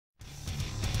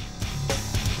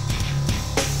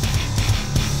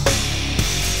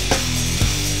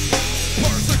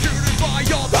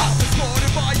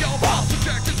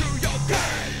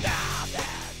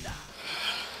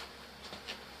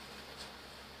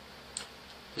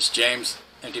It's James,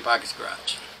 Empty Pockets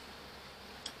Garage.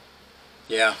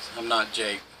 Yeah, I'm not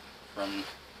Jake from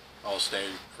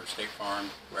Allstate or State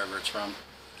Farm, wherever it's from.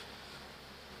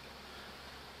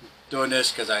 Doing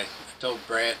this because I told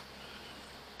Brant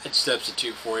I'd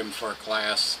substitute for him for a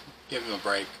class, give him a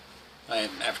break.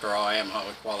 After all, I am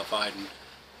highly qualified,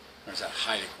 or is that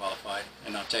highly qualified?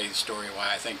 And I'll tell you the story of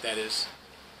why I think that is.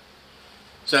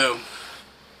 So,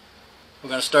 we're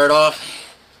going to start off.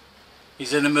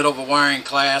 He's in the middle of a wiring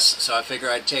class, so I figure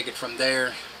I'd take it from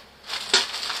there.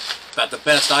 About the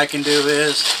best I can do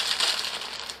is,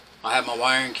 I have my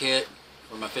wiring kit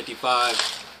for my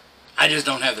 55. I just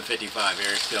don't have the 55 here,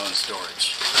 it's still in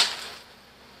storage.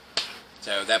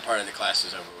 So that part of the class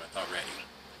is over with already.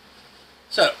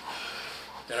 So,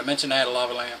 did I mention I had a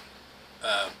lava lamp?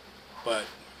 But,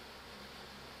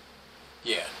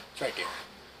 yeah, it's right there.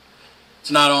 It's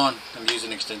not on. I'm using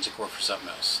an extension cord for something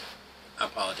else. I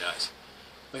apologize.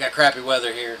 We got crappy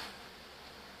weather here.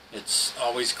 It's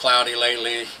always cloudy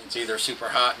lately. It's either super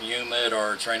hot and humid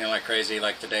or it's raining like crazy.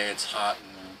 Like today it's hot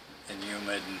and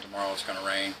humid, and tomorrow it's going to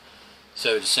rain.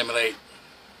 So to simulate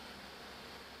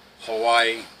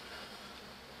Hawaii,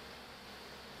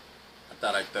 I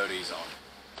thought I'd throw these on.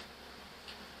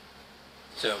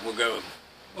 So we'll go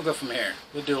from here.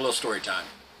 We'll do a little story time.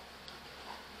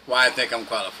 Why I think I'm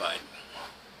qualified.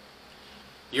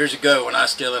 Years ago, when I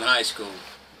was still in high school,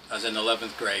 I was in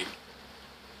 11th grade.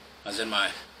 I was in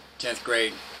my 10th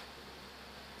grade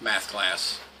math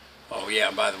class. Oh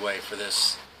yeah, by the way, for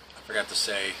this, I forgot to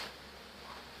say,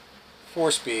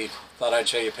 4-speed, thought I'd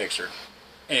show you a picture.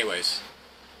 Anyways,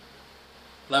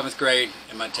 11th grade,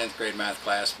 in my 10th grade math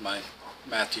class, my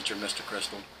math teacher, Mr.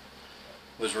 Crystal,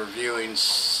 was reviewing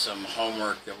some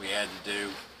homework that we had to do.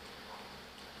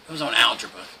 It was on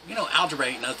algebra. You know, algebra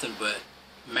ain't nothing but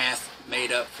math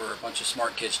made up for a bunch of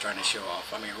smart kids trying to show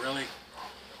off. I mean, really?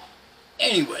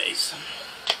 Anyways,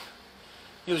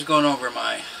 he was going over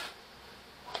my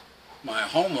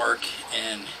homework,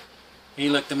 and he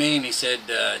looked at me and he said,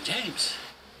 James,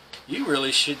 you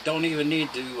really don't even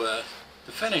need to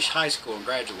finish high school and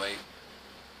graduate.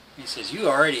 He says, you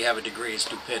already have a degree in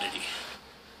stupidity.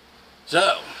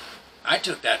 So, I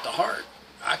took that to heart.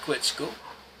 I quit school.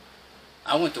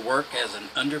 I went to work as an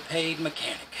underpaid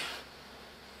mechanic.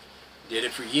 Did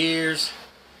it for years.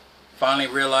 Finally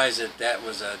realized that that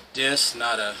was a diss,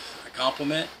 not a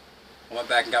compliment. I went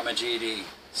back and got my GED.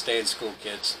 Stay in school,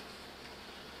 kids.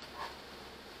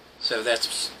 So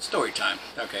that's story time.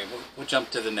 Okay, we'll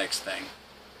jump to the next thing.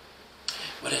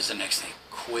 What is the next thing?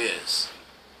 Quiz.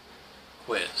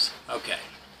 Quiz. Okay.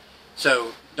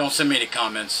 So don't send me any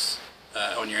comments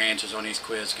on your answers on these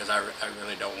quiz, because I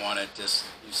really don't want it. Just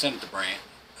you send it to Brant.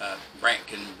 Brant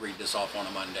can read this off on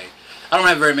a Monday. I don't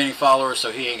have very many followers,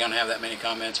 so he ain't gonna have that many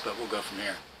comments, but we'll go from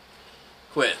here.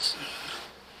 Quiz.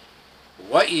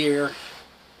 What year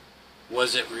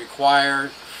was it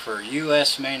required for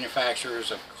U.S.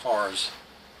 manufacturers of cars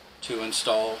to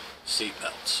install seat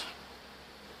belts?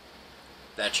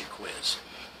 That's your quiz.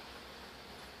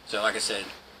 So like I said,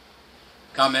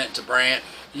 comment to Brant.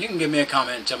 You can give me a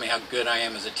comment and tell me how good I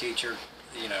am as a teacher.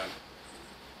 You know,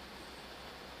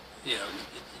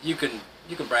 you can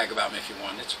brag about me if you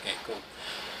want. It's okay, cool.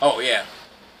 Oh yeah,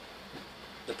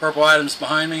 the purple items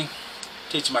behind me,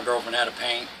 teaching my girlfriend how to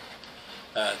paint.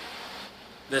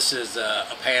 This is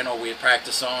a panel we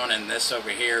practice on, and this over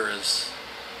here is,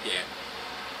 yeah,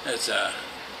 it's a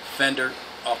fender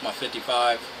off my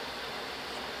 55.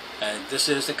 And this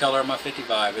is the color of my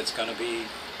 55. It's going to be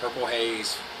purple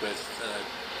haze with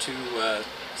 2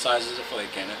 sizes of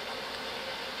flake in it.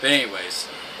 But anyways,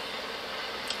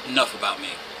 enough about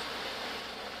me.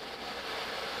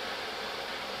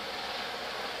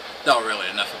 Not really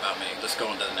enough about me. Let's go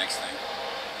on to the next thing.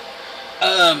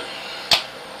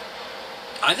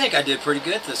 I think I did pretty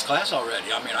good this class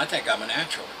already. I mean, I think I'm a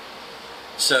natural.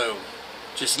 So,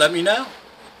 just let me know.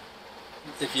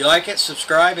 If you like it,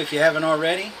 subscribe if you haven't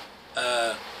already.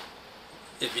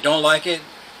 If you don't like it,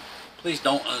 please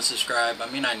don't unsubscribe. I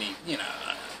mean, I need, you know,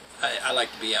 I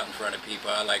like to be out in front of people.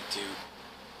 I like to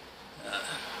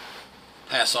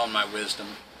pass on my wisdom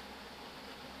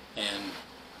and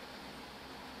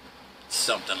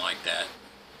something like that.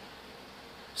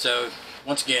 So,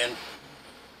 once again,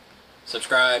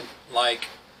 subscribe, like,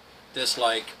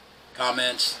 dislike,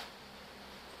 comments.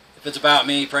 If it's about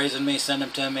me, praising me, send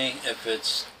them to me. If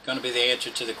it's going to be the answer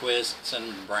to the quiz, send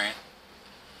them to Brant.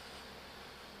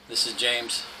 This is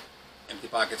James, Empty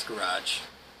Pockets Garage.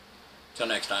 Till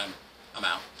next time, I'm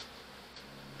out.